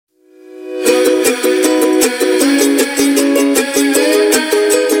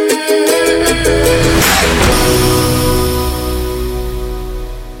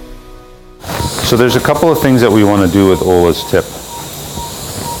So there's a couple of things that we want to do with Ola's tip.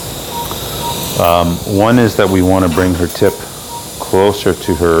 One is that we want to bring her tip closer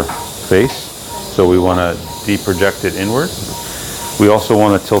to her face. So we want to deproject it inward. We also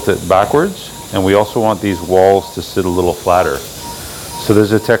want to tilt it backwards. And we also want these walls to sit a little flatter. So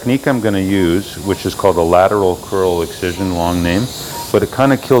there's a technique I'm going to use, which is called a lateral curl excision, long name. But it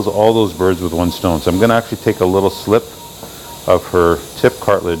kind of kills all those birds with one stone. So I'm going to actually take a little slip of her tip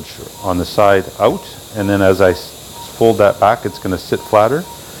cartilage on the side out. And then as I fold that back, it's going to sit flatter.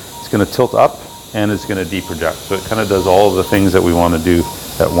 It's going to tilt up. And it's going to deproject. So it kind of does all of the things that we want to do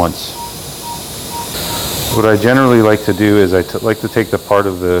at once. What I generally like to do is like to take the part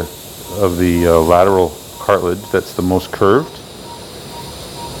of the lateral cartilage that's the most curved.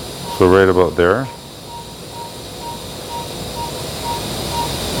 So right about there.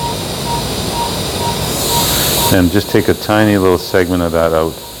 And just take a tiny little segment of that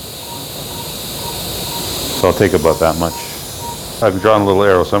out. So I'll take about that much. I've drawn a little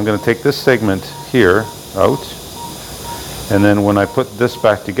arrow, so I'm going to take this segment here out, and then when I put this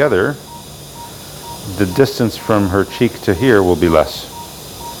back together, the distance from her cheek to here will be less.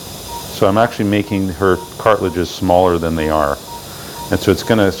 So I'm actually making her cartilages smaller than they are, and so it's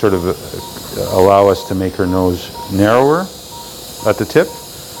going to sort of allow us to make her nose narrower at the tip,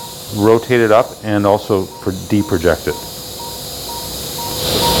 rotate it up, and also deproject it.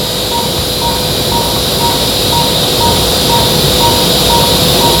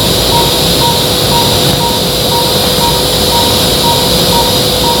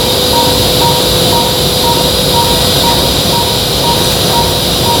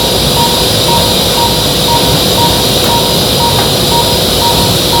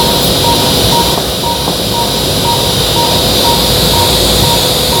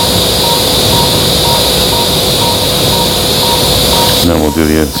 And then we'll do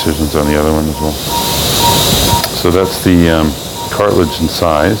the incisions on the other one as well. So that's the cartilage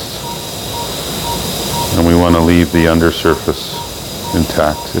incised. And we want to leave the undersurface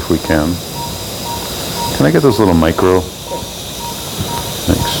intact if we can. Can I get those little micro?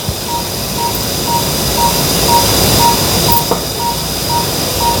 Thanks.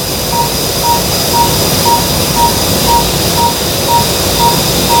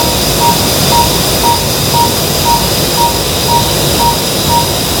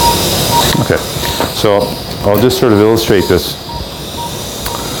 Okay, so I'll just sort of illustrate this.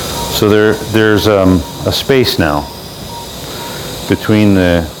 So there's a space now between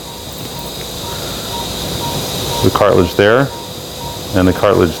the cartilage there and the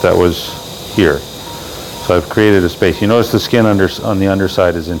cartilage that was here. So I've created a space. You notice the skin on the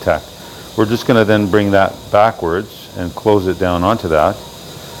underside is intact. We're just going to then bring that backwards and close it down onto that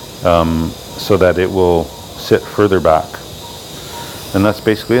so that it will sit further back. And that's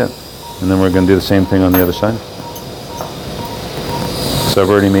basically it. And then we're going to do the same thing on the other side. So I've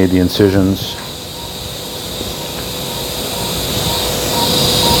already made the incisions.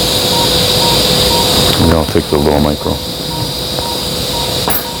 And I'll take the little micro.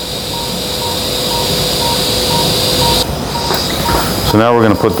 So now we're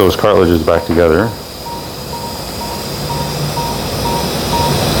going to put those cartilages back together.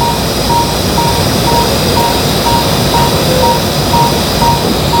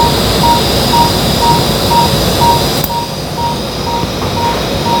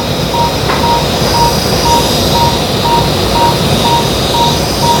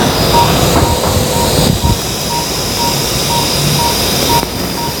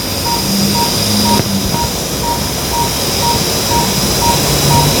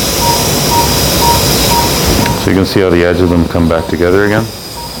 So you can see how the edge of them come back together again.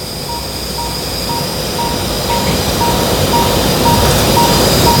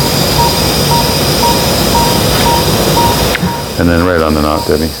 And then right on the knot,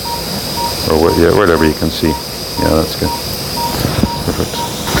 Debbie. Or whatever you can see. Yeah, that's good. Perfect.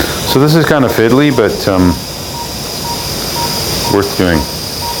 So this is kind of fiddly, but worth doing.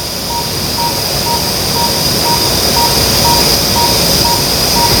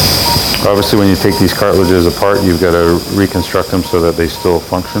 Obviously, when you take these cartilages apart, you've got to reconstruct them so that they still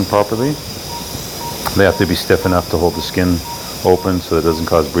function properly. They have to be stiff enough to hold the skin open so that it doesn't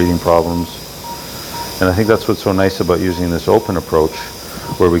cause breathing problems. And I think that's what's so nice about using this open approach,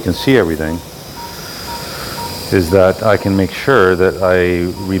 where we can see everything, is that I can make sure that I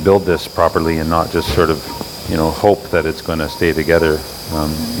rebuild this properly and not just sort of, hope that it's going to stay together.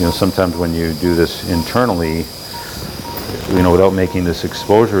 Sometimes when you do this internally, without making this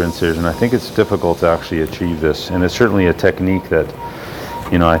exposure incision, I think it's difficult to actually achieve this. And it's certainly a technique that,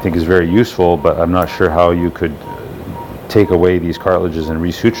 I think is very useful, but I'm not sure how you could take away these cartilages and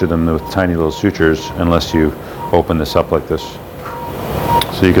resuture them with tiny little sutures unless you open this up like this.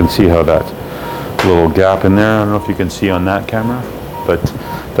 So you can see how that little gap in there, I don't know if you can see on that camera, but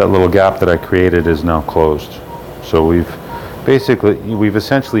that little gap that I created is now closed. So we've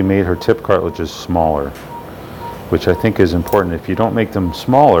essentially made her tip cartilages smaller, which I think is important. If you don't make them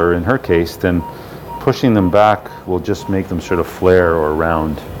smaller, in her case, then pushing them back will just make them sort of flare or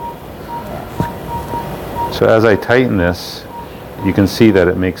round. So as I tighten this, you can see that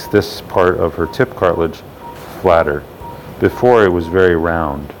it makes this part of her tip cartilage flatter. Before it was very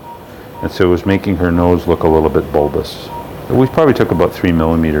round, and so it was making her nose look a little bit bulbous. We probably took about 3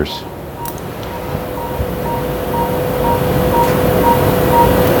 millimeters.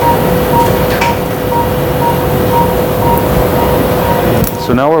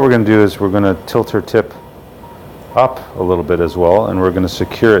 So now what we're going to do is we're going to tilt her tip up a little bit as well, and we're going to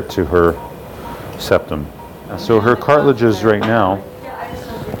secure it to her septum. So her cartilages right now,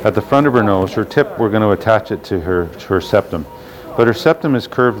 at the front of her nose, her tip, we're going to attach it to her septum. But her septum is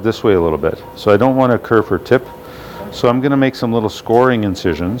curved this way a little bit, so I don't want to curve her tip. So I'm going to make some little scoring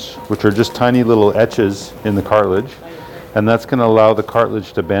incisions, which are just tiny little etches in the cartilage, and that's going to allow the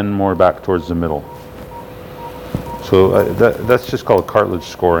cartilage to bend more back towards the middle. So that's just called cartilage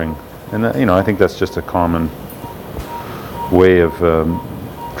scoring, and I think that's just a common way of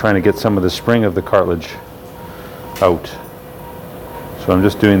trying to get some of the spring of the cartilage out. So I'm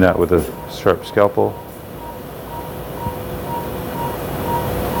just doing that with a sharp scalpel.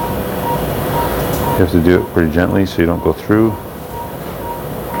 You have to do it pretty gently so you don't go through.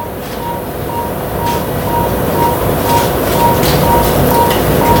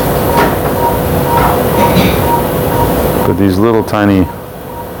 But these little tiny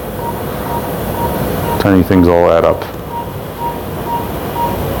things all add up.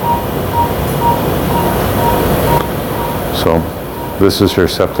 So this is her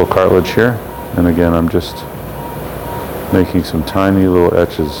septal cartilage here, and again I'm just making some tiny little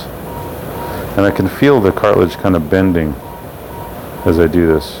etches, and I can feel the cartilage kind of bending as I do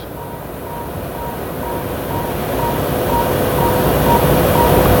this.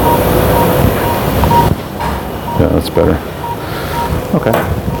 Yeah, that's better. Okay.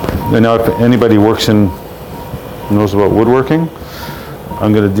 And now if anybody knows about woodworking,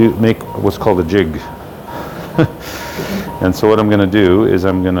 I'm going to make what's called a jig. And so what I'm going to do is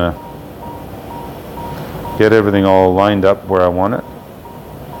I'm going to get everything all lined up where I want it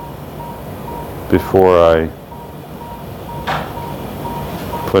before I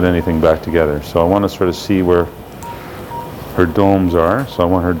put anything back together. So I want to sort of see where her domes are. So I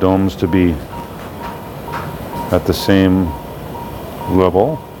want her domes to be at the same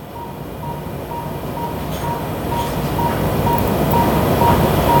level.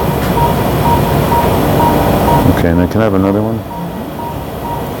 Okay, and I can have another one.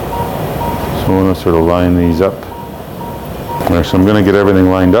 So I want to sort of line these up. There, so I'm going to get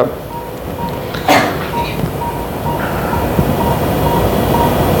everything lined up.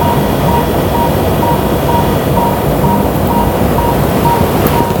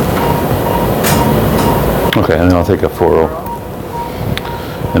 Okay, and then I'll take a 4-0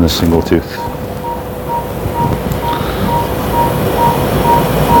 and a single tooth.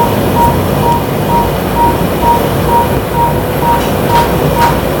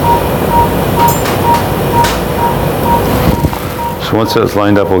 So once that's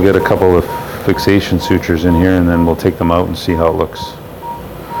lined up, we'll get a couple of fixation sutures in here, and then we'll take them out and see how it looks.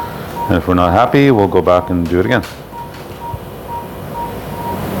 And if we're not happy, we'll go back and do it again.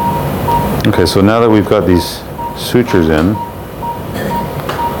 Okay, so now that we've got these sutures in,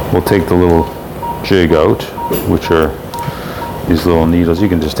 we'll take the little jig out, which are these little needles. You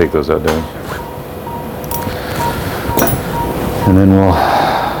can just take those out there. And then we'll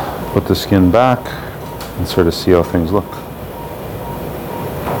put the skin back and sort of see how things look.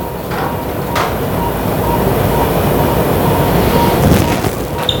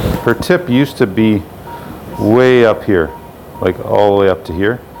 Her tip used to be way up here, like all the way up to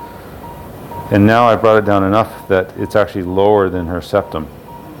here. And now I brought it down enough that it's actually lower than her septum.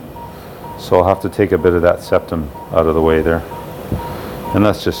 So I'll have to take a bit of that septum out of the way there. And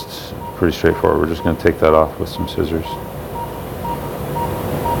that's just pretty straightforward. We're just going to take that off with some scissors.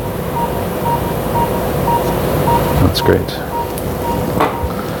 That's great.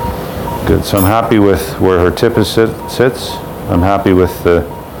 Good. So I'm happy with where her tip sits. I'm happy with the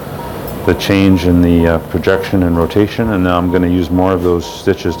change in the projection and rotation, and now I'm going to use more of those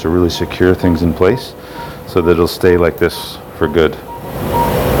stitches to really secure things in place so that it'll stay like this for good.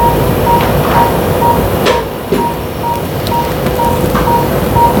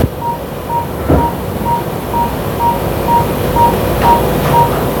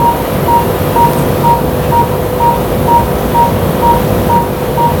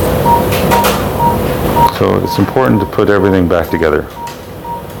 So it's important to put everything back together,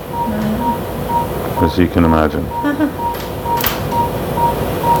 as you can imagine.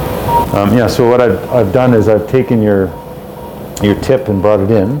 Yeah, so what I've done is I've taken your tip and brought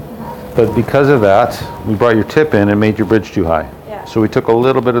it in, but because of that, we brought your tip in and made your bridge too high. Yeah. So we took a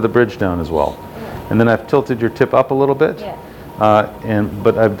little bit of the bridge down as well. Yeah. And then I've tilted your tip up a little bit. Yeah.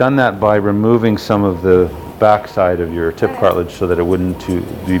 But I've done that by removing some of the backside of your tip cartilage so that it wouldn't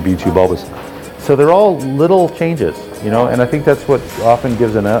be too bulbous. So they're all little changes, you know, and I think that's what often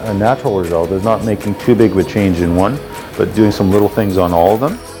gives a natural result, is not making too big of a change in one, but doing some little things on all of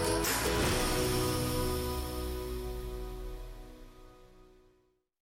them.